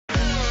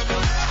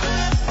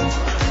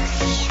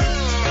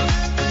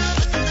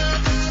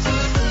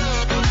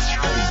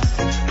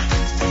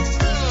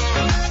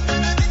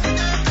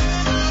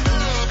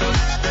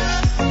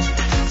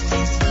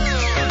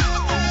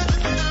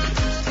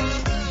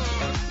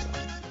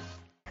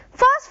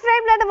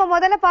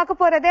முதல்ல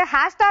பார்க்க போறது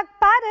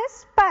 #Paris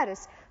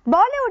Paris.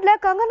 பாலிவுட்ல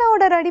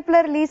கங்கனாவோட நடிப்புல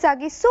ரிலீஸ்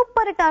ஆகி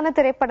சூப்பர் ஹிட்டான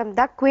திரைப்படம்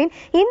த குவீன்.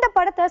 இந்த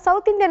படத்தை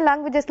சவுத் இந்தியன்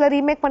லாங்குவேஜஸ்ல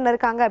ரீமேக்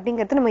பண்ணிருக்காங்க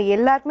அப்படிங்கிறது நம்ம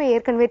எல்லாருக்குமே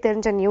ஏற்கனவே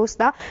தெரிஞ்ச நியூஸ்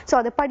தான். ஸோ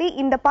அதுபடி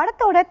இந்த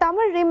படத்தோட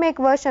தமிழ் ரீமேக்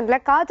வெர்ஷன்ல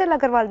காஜல்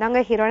அகர்வால்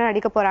தாங்க ஹீரோயினா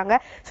நடிக்க போறாங்க.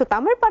 ஸோ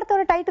தமிழ்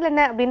படத்தோட டைட்டில்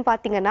என்ன அப்படின்னு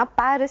பாத்தீங்கன்னா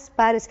பாரிஸ்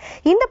பாரிஸ்.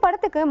 இந்த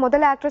படத்துக்கு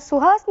முதல்ல ஆக்ட்ரஸ்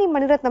சுஹாசினி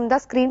மணிரத்னம்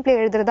தான் ஸ்கிரீன் பிளே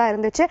எழுதுறதா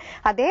இருந்துச்சு.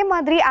 அதே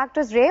மாதிரி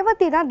ஆக்ட்ரஸ்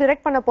ரேவதி தான்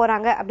டிரெக்ட் பண்ண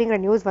போறாங்க அப்படிங்கிற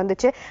நியூஸ்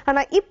வந்துச்சு.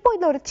 ஆனா இப்போ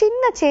இது ஒரு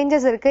சின்ன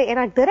சேஞ்சஸ் இருக்கு.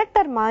 ஏன்னா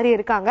டிரெக்டர் மாறி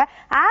இருக்காங்க.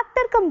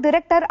 ஆக்டருக்கு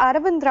டைரக்டர்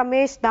அரவிந்த்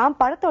ரமேஷ் தான்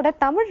படத்தோட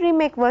தமிழ்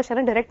ரீமேக்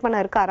வெர்ஷனை டைரக்ட்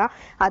பண்ண இருக்காராம்.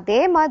 அதே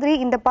மாதிரி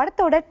இந்த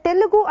படத்தோட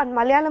தெலுங்கு அண்ட்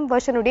மலையாளம்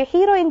வெர்ஷனுடைய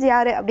ஹீரோயின்ஸ்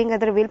யாரு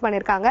அப்படிங்கறத ரிவீல்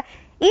பண்ணிருக்காங்க.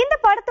 இந்த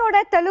படத்தோட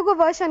தெலுங்கு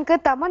வெர்ஷனுக்கு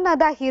தமன்னா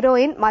தான்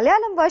ஹீரோயின்,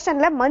 மலையாளம்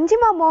வெர்ஷன்ல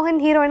மஞ்சிமா மோகன்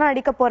ஹீரோயினா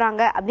நடிக்க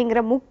போறாங்க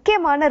அப்படிங்கிற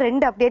முக்கியமான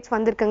 2 அப்டேட்ஸ்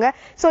வந்திருக்குங்க.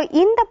 சோ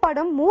இந்த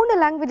படம் 3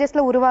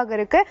 லாங்குவேஜஸ்ல உருவாக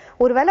இருக்கு.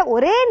 ஒருவேளை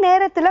ஒரே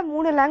நேரத்துல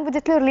 3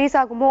 லாங்குவேஜஸ்ல ரிலீஸ்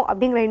ஆகுமோ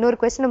அப்படிங்கிற இன்னொரு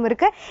क्वेश्चनும்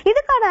இருக்கு.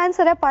 இதுக்கான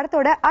ஆன்சரை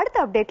படத்தோட அடுத்த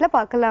அப்டேட்ல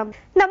பார்க்கலாம்.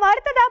 நம்ம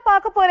அடுத்ததா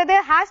பார்க்க போறது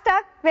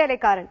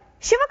 #வேலைக்காரன்.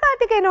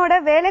 சிவகார்த்திகேயனோட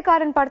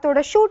வேலைக்காரன் படத்தோட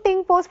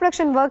ஷூட்டிங் போஸ்ட்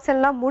ப்ரொடக்ஷன் ஒர்க்ஸ்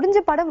எல்லாம் முடிஞ்ச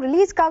படம்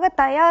ரிலீஸ்க்காக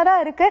தயாரா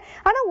இருக்கு.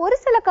 ஆனா ஒரு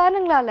சில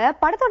காரணங்களால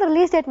படத்தோட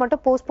ரிலீஸ் டேட்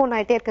மட்டும் போஸ்ட்போன்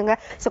ஆயிட்டே இருக்குங்க.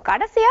 சோ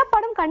கடைசியா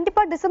படம்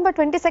கண்டிப்பா டிசம்பர்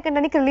 22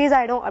 அன்னைக்கு ரிலீஸ்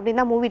ஆயிடும்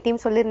அப்படின்னு தான் மூவி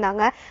டீம்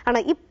சொல்லியிருந்தாங்க.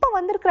 ஆனா இப்ப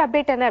வந்திருக்கிற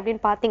அப்டேட் என்ன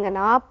அப்படின்னு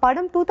பாத்தீங்கன்னா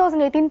படம்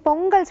 2018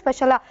 பொங்கல்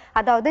ஸ்பெஷலா,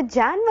 அதாவது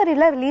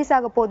ஜான்வரியில ரிலீஸ்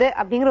ஆக போகுது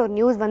அப்படிங்கிற ஒரு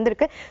நியூஸ்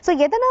வந்திருக்கு. சோ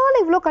எதனால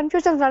இவ்வளவு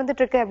கன்ஃபியூஷன்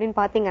நடந்துட்டு இருக்கு அப்படின்னு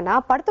பாத்தீங்கன்னா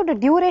படத்தோட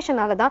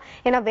டியூரேஷனால தான்.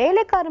 ஏன்னா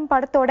வேலைக்காரன்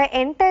படத்தோட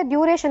என்டையர்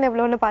டியூரேஷன்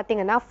எவ்வளவுன்னு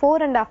பாத்தீங்கன்னா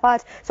 4.5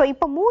 hours. சோ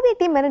இப்போ மூவி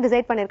டீம் என்ன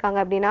டிசைட் பண்ணிருக்காங்க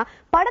அப்படின்னா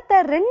படத்தை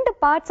 2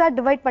 பார்ட்ஸா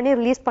டிவைட் பண்ணி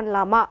ரிலீஸ்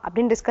பண்ணலாமா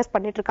அப்படின்னு டிஸ்கஸ்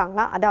பண்ணிட்டு இருக்காங்க.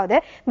 அதாவது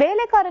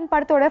வேலைக்காரன்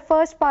படத்தோட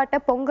ஃபர்ஸ்ட் பார்ட்டை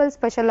பொங்கல்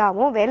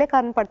ஸ்பெஷலாவும்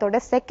வேலைக்காரன் படத்தோட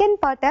செகண்ட்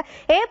பார்ட்டை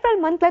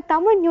ஏப்ரல் மந்த்ல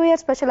தமிழ் நியூ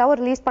இயர் ஸ்பெஷலாவும்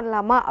ரிலீஸ்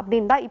பண்ணலாமா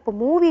அப்படின்னு தான் இப்போ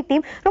மூவி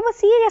டீம் ரொம்ப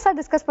சீரியஸா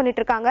டிஸ்கஸ்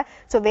பண்ணிட்டு இருக்காங்க.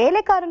 சோ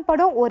வேலைக்காரன்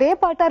படம் ஒரே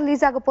பார்ட்டா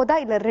ரிலீஸ் ஆக போதா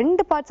இல்ல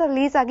 2 பார்ட்ஸா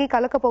ரிலீஸ் ஆகி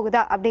கலக்க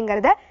போகுதா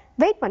அப்படிங்கறத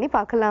வெயிட் பண்ணி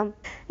பார்க்கலாம்.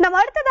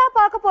 நம்ம அடுத்ததா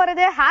பார்க்க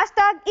போறது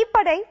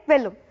 #இப்படை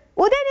வெல்லும்.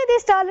 உதயநிதி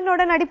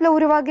ஸ்டாலினோட நடிப்புல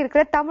உருவாகி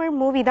இருக்கிற தமிழ்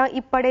மூவி தான்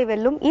இப்படை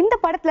வெல்லும். இந்த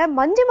படத்துல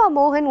மஞ்சிமா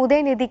மோகன்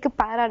உதயநிதிக்கு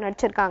பேரா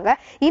நடிச்சிருக்காங்க.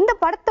 இந்த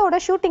படத்தோட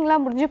ஷூட்டிங்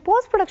எல்லாம் முடிஞ்சு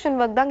போஸ்ட் ப்ரொடக்ஷன்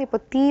ஒர்க் தான் இப்போ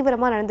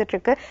தீவிரமா நடந்துட்டு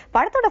இருக்கு.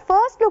 படத்தோட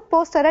ஃபர்ஸ்ட் லுக்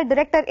போஸ்டரை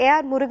டைரக்டர்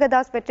AR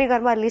முருகதாஸ்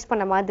வெற்றிகரமா ரிலீஸ்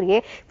பண்ண மாதிரியே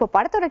இப்போ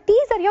படத்தோட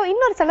டீசரையும்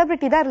இன்னொரு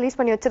செலிபிரிட்டி தான் ரிலீஸ்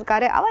பண்ணி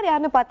வச்சிருக்காரு. அவர்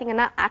யாருன்னு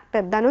பாத்தீங்கன்னா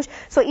ஆக்டர் தனுஷ்.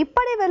 சோ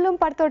இப்படை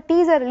வெல்லும் படத்தோட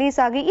டீசர் ரிலீஸ்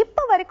ஆகி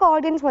இப்ப வரைக்கும்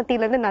ஆடியன்ஸ்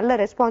மத்தியில இருந்து நல்ல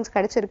ரெஸ்பான்ஸ்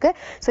கிடைச்சிருக்கு.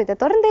 சோ இதை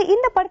தொடர்ந்து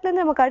இந்த படத்துல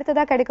இருந்து நமக்கு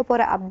அடுத்ததா கிடைக்க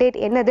போற அப்டேட்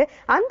என்னது,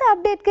 அந்த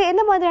அப்டேட்க்கு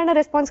என்ன மாதிரியான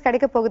ரெஸ்பான்ஸ்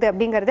கிடைக்க போகுது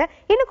அப்படிங்கறத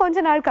இன்னும்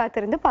கொஞ்ச நாள்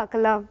காத்திருந்து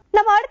பார்க்கலாம்.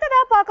 நம்ம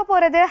அடுத்ததா பார்க்க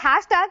போறது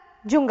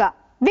 #ஜுங்கா.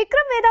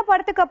 விக்ரம் வேதா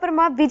படத்துக்கு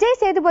அப்புறமா விஜய்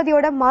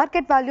சேதுபதியோட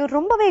மார்க்கெட் வேல்யூ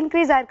ரொம்பவே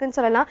இன்க்ரீஸ் ஆயிருக்குன்னு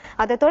சொல்லலாம்.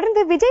 அதை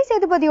தொடர்ந்து விஜய்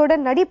சேதுபதியோட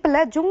நடிப்புல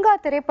ஜுங்கா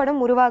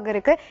திரைப்படம் உருவாக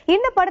இருக்கு.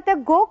 இந்த படத்தை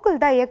கோகுல்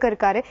தான் இயக்க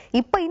இருக்காரு.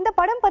 இப்ப இந்த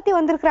படம் பத்தி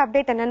வந்திருக்கிற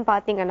அப்டேட் என்னன்னு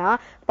பாத்தீங்கன்னா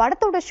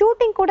படத்தோட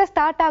ஷூட்டிங் கூட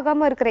ஸ்டார்ட்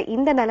ஆகாம இருக்கிற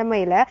இந்த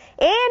நிலைமையில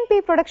ANP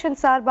ப்ரொடக்ஷன்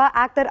சார்பா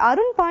ஆக்டர்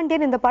அருண்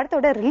பாண்டியன் இந்த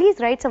படத்தோட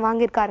ரிலீஸ் ரைட்ஸ்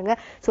வாங்கியிருக்காருங்க.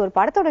 சோ ஒரு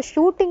படத்தோட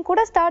ஷூட்டிங்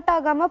கூட ஸ்டார்ட்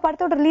ஆகாம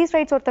படத்தோட ரிலீஸ்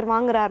ரைட்ஸ் ஒருத்தர்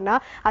வாங்குறாருன்னா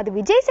அது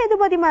விஜய்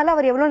சேதுபதி மேல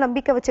அவர் எவ்வளவு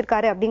நம்பிக்கை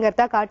வச்சிருக்காரு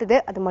அப்படிங்கறத காட்டுது.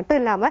 அது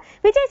மட்டும் இல்லாம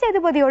விஜய்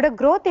சேதுபதியோட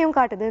growth-ஐயும்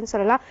காட்டுதுன்னு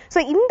சொல்லலாம். சோ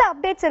இந்த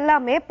அப்டேட்ஸ்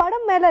எல்லாமே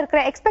படம் மேல இருக்கிற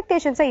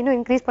எக்ஸ்பெக்டேஷன்ஸை இன்னும்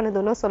இன்க்ரீஸ்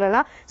பண்ணுதுன்னு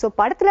சொல்லலாம். சோ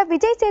படத்துல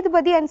விஜய்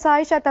சேதுபதி அண்ட்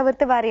சாயிஷா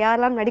தவிர்த்து வேற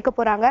யாரெல்லாம் நடிக்க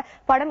போறாங்க,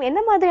 படம்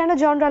என்ன மாதிரியான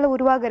ஜான்ரால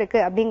உருவாக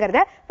இருக்கு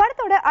அப்படிங்கறத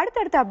படத்தோட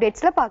அடுத்தடுத்த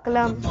அப்டேட்ஸ்ல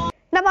பார்க்கலாம்.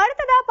 நம்ம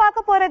அடுத்ததா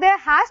பார்க்க போறது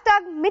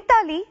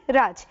 #மித்தாலி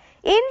ராஜ்.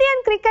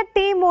 இந்தியன் கிரிக்கெட்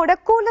டீமோட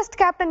கூலஸ்ட்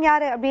கேப்டன்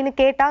யாரு அப்படின்னு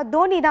கேட்டா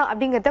தோனி தான்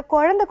அப்படிங்கறத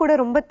குழந்தை கூட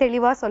ரொம்ப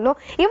தெளிவா சொல்லும்.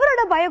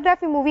 இவரோட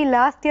biography movie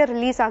last year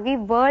release ஆகி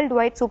வேர்ல்ட்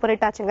வைட் சூப்பர்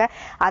ஹிட் ஆச்சுங்க.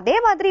 அதே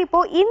மாதிரி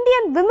இப்போ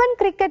Indian women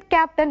cricket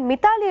captain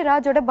Mithali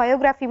ராஜோட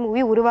biography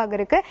movie உருவாக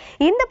இருக்கு.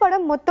 இந்த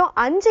படம் மொத்தம்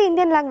 5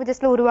 இந்தியன்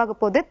லாங்குவேஜஸ்ல உருவாக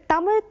போகுது.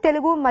 தமிழ்,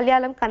 தெலுங்கு,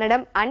 மலையாளம்,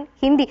 கன்னடம் அண்ட்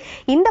ஹிந்தி.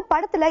 இந்த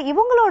படத்துல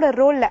இவங்களோட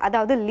ரோல்ல,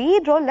 அதாவது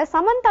லீட் ரோல்ல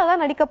சமந்தா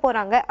தான் நடிக்க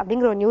போறாங்க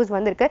அப்படிங்கிற ஒரு நியூஸ்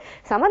வந்திருக்கு.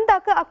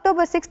 சமந்தாக்கு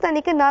அக்டோபர் 6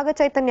 அன்னைக்கு நாக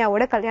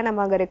சைத்தன்யாவோட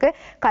கல்யாணமாக இருக்கு.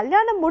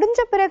 கல்யாணம் முடிஞ்ச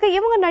பிறகு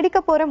இவங்க நடிக்க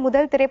போற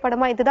முதல்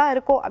திரைப்படமா இதுதான்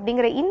இருக்கும்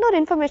அப்படிங்கிற இன்னொரு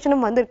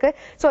இன்ஃபர்மேஷனும் வந்திருக்கு.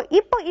 சோ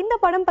இப்போ இந்த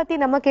படம் பத்தி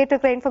நம்ம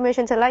கேட்டிருக்கிற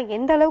இன்ஃபர்மேஷன்ஸ் எல்லாம்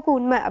எந்த அளவுக்கு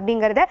உண்மை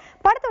அப்படிங்கறத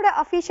படத்தோட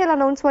அபிஷியல்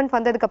அனௌன்ஸ்மெண்ட்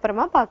வந்ததுக்கு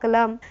அப்புறமா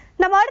பார்க்கலாம்.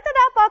 நம்ம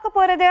அடுத்ததா பார்க்க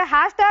போறது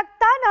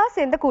 #தானா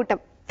சேர்ந்த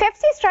கூட்டம்.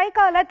 பெப்சி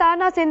ஸ்ட்ரைக்கால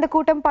தானா சேர்ந்த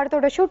கூட்டம்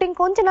படத்தோட ஷூட்டிங்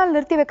கொஞ்ச நாள்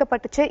நிறுத்தி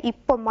வைக்கப்பட்டுச்சு.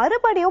 இப்போ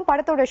மறுபடியும்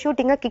படத்தோட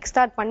ஷூட்டிங்கை கிக்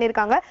ஸ்டார்ட்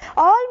பண்ணிருக்காங்க.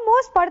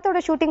 ஆல்மோஸ்ட் படத்தோட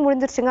ஷூட்டிங்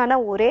முடிஞ்சிருச்சுங்க. ஆனா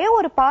ஒரே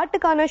ஒரு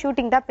பாட்டுக்கான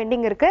ஷூட்டிங் தான்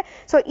பெண்டிங் இருக்கு.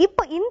 சோ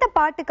இப்போ இந்த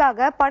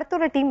பாட்டுக்காக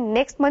படத்தோட டீம்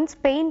நெக்ஸ்ட் மந்த்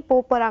ஸ்பெயின்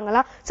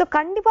போறாங்களாம். சோ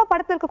கண்டிப்பா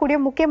படத்துல இருக்கக்கூடிய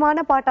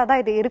முக்கியமான பாட்டா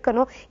தான் இது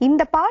இருக்கணும்.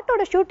 இந்த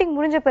பாட்டோட ஷூட்டிங்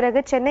முடிஞ்ச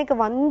பிறகு சென்னைக்கு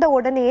வந்த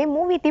உடனே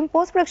movie team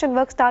post production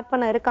work start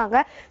பண்ண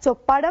இருக்காங்க. சோ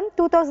படம்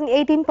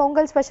 2018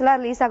 பொங்கல் ஸ்பெஷலா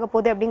ரிலீஸ் ஆக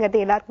போகுது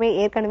அப்படிங்கிறது எல்லாருக்குமே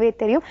ஏற்கனவே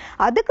தெரியும்.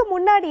 அதுக்கு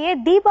முன்னாடி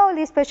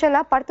தீபாவளி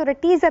ஸ்பெஷலா படத்தோட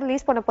டீசர்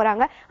ரிலீஸ் பண்ண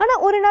போறாங்க. ஆனா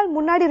ஒரு நாள்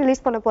முன்னாடி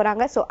ரிலீஸ் பண்ண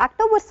போறாங்க. சோ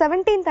அக்டோபர்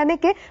 17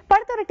 அன்னைக்கு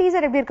படத்தோட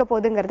டீசர் எப்படி இருக்க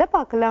போகுதுங்கறத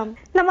பார்க்கலாம்.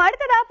 நம்ம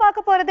அடுத்ததா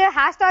பார்க்க போறது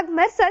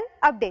 #மெர்சல்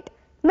அப்டேட்.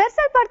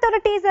 மெர்சல் படத்தோட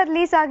டீசர்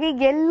ரிலீஸ் ஆகி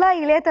எல்லா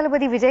இளைய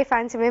தளபதி விஜய்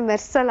ஃபேன்ஸுமே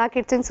மெர்சல்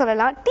ஆக்கிடுச்சுன்னு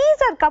சொல்லலாம்.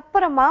 டீசருக்கு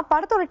அப்புறமா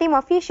படத்தோட டீம்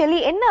அஃபிஷியலி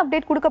என்ன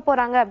அப்டேட் கொடுக்க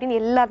போறாங்க அப்படின்னு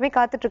எல்லாருமே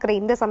காத்துட்டு இருக்கிற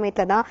இந்த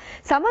சமயத்துல தான்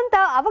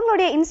சமந்தா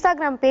அவங்களுடைய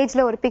இன்ஸ்டாகிராம்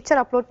பேஜ்ல ஒரு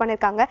பிக்சர் அப்லோட்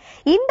பண்ணிருக்காங்க.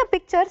 இந்த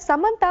பிக்சர்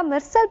சமந்தா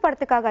மெர்சல்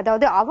படத்துக்காக,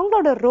 அதாவது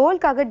அவங்களோட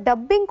ரோல்காக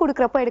டப்பிங்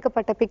கொடுக்கறப்ப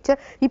எடுக்கப்பட்ட பிக்சர்.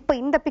 இப்போ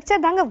இந்த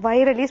பிக்சர் தாங்க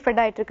வைரலி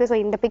ஸ்ப்ரெட் ஆயிட்டு இருக்கு. ஸோ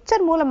இந்த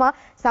பிக்சர் மூலமா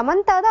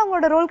சமந்தா தான்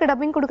அவங்களோட ரோலுக்கு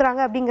டப்பிங்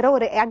கொடுக்குறாங்க அப்படிங்கிற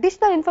ஒரு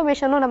அடிஷனல்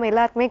இன்ஃபர்மேஷனும் நம்ம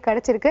எல்லாருக்குமே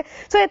கிடைச்சிருக்கு.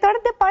 ஸோ இதை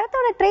தொடர்ந்து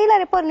படத்தோட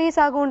ட்ரெய்லர் ரிலீஸ்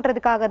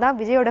ஆகும்ன்றதுக்காக தான்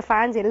விஜயோட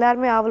ஃபேன்ஸ்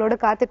எல்லாருமே அவளோட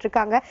காத்துட்டு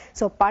இருக்காங்க.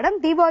 சோ படம்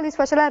தீபாவளி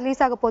ஸ்பெஷலா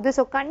ரிலீஸ் ஆக போகுது.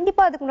 சோ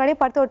கண்டிப்பா அதுக்கு முன்னாடி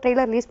படத்தோட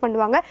ட்ரெய்லர் ரிலீஸ்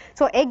பண்ணுவாங்க.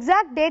 சோ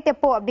எக்ஸாக்ட் டேட்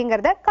எப்போ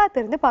அப்படிங்கறத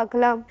காத்திருந்து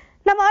பார்க்கலாம்.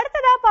 நம்ம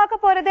அடுத்ததா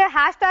பார்க்க போறது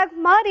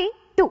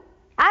 #மாரி2.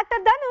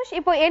 ஆக்டர் தனுஷ்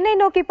இப்போ என்னை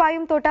நோக்கி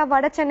பாயும் தோட்டா,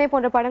 வட சென்னை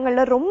போன்ற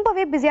படங்கள்ல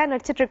ரொம்பவே பிஸியா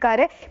நடிச்சிட்டு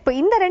இருக்காரு. இப்போ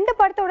இந்த 2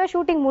 படத்தோட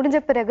ஷூட்டிங் முடிஞ்ச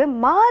பிறகு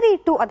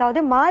மாரி2, அதாவது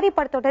மாரி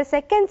படத்தோட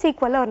செகண்ட்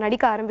சீக்வல்ல அவர்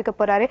நடிக்க ஆரம்பிக்க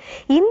போறாரு.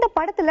 இந்த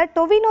படத்துல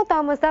டொவினோ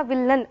தாமஸ் தான்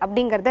வில்லன்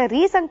அப்படிங்கறத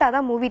ரீசெண்டா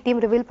தான் மூவி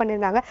டீம் ரிவீல்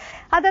பண்ணிருந்தாங்க.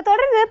 அதை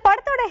தொடர்ந்து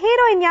படத்தோட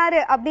ஹீரோயின்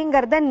யாரு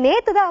அப்படிங்கறத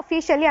நேத்து தான்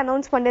அபிஷியலி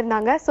அனௌன்ஸ்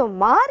பண்ணிருந்தாங்க. சோ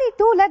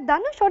மாரி2ல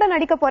தனுஷோட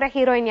நடிக்க போற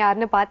ஹீரோயின்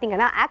யாருன்னு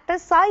பாத்தீங்கன்னா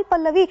ஆக்டர் சாய்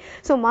பல்லவி.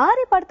 சோ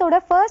மாரி படத்தோட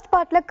ஃபர்ஸ்ட்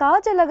பார்ட்ல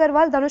காஜல்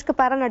அகர்வால் தனுஷ்க்கு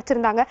பேரா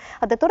நடிச்சிருந்தாங்க.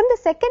 அதை தொடர்ந்து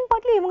செகண்ட்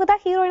பார்ட்ல இவங்க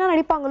தான் ஹீரோயினா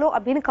நடிப்பாங்களோ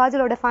அப்படின்னு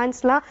காஜலோட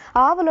ஃபேன்ஸ்லாம்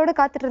ஆவலோட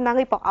காத்துட்டு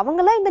இருந்தாங்க. இப்போ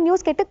அவங்கலாம் இந்த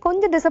நியூஸ் கேட்டு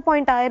கொஞ்சம்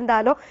டிசப்பாயிண்ட்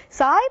ஆயிருந்தாலும்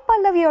சாய்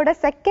பல்லவியோட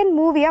செகண்ட்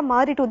மூவியா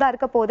மாரி2 தான்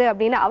இருக்க போகுது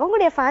அப்படின்னு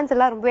அவங்களுடைய ஃபேன்ஸ்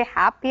எல்லாம் ரொம்பவே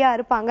ஹாப்பியா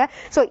இருப்பாங்க.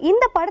 ஸோ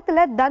இந்த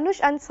படத்துல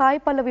தனுஷ் அண்ட்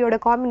சாய் பல்லவியோட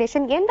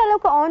காம்பினேஷன் எந்த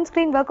அளவுக்கு ஆன்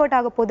ஸ்கிரீன் ஒர்க் அவுட்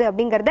ஆக போகுது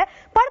அப்படிங்கறத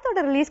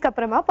படத்தோட ரிலீஸ்க்கு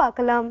அப்புறமா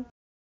பார்க்கலாம்.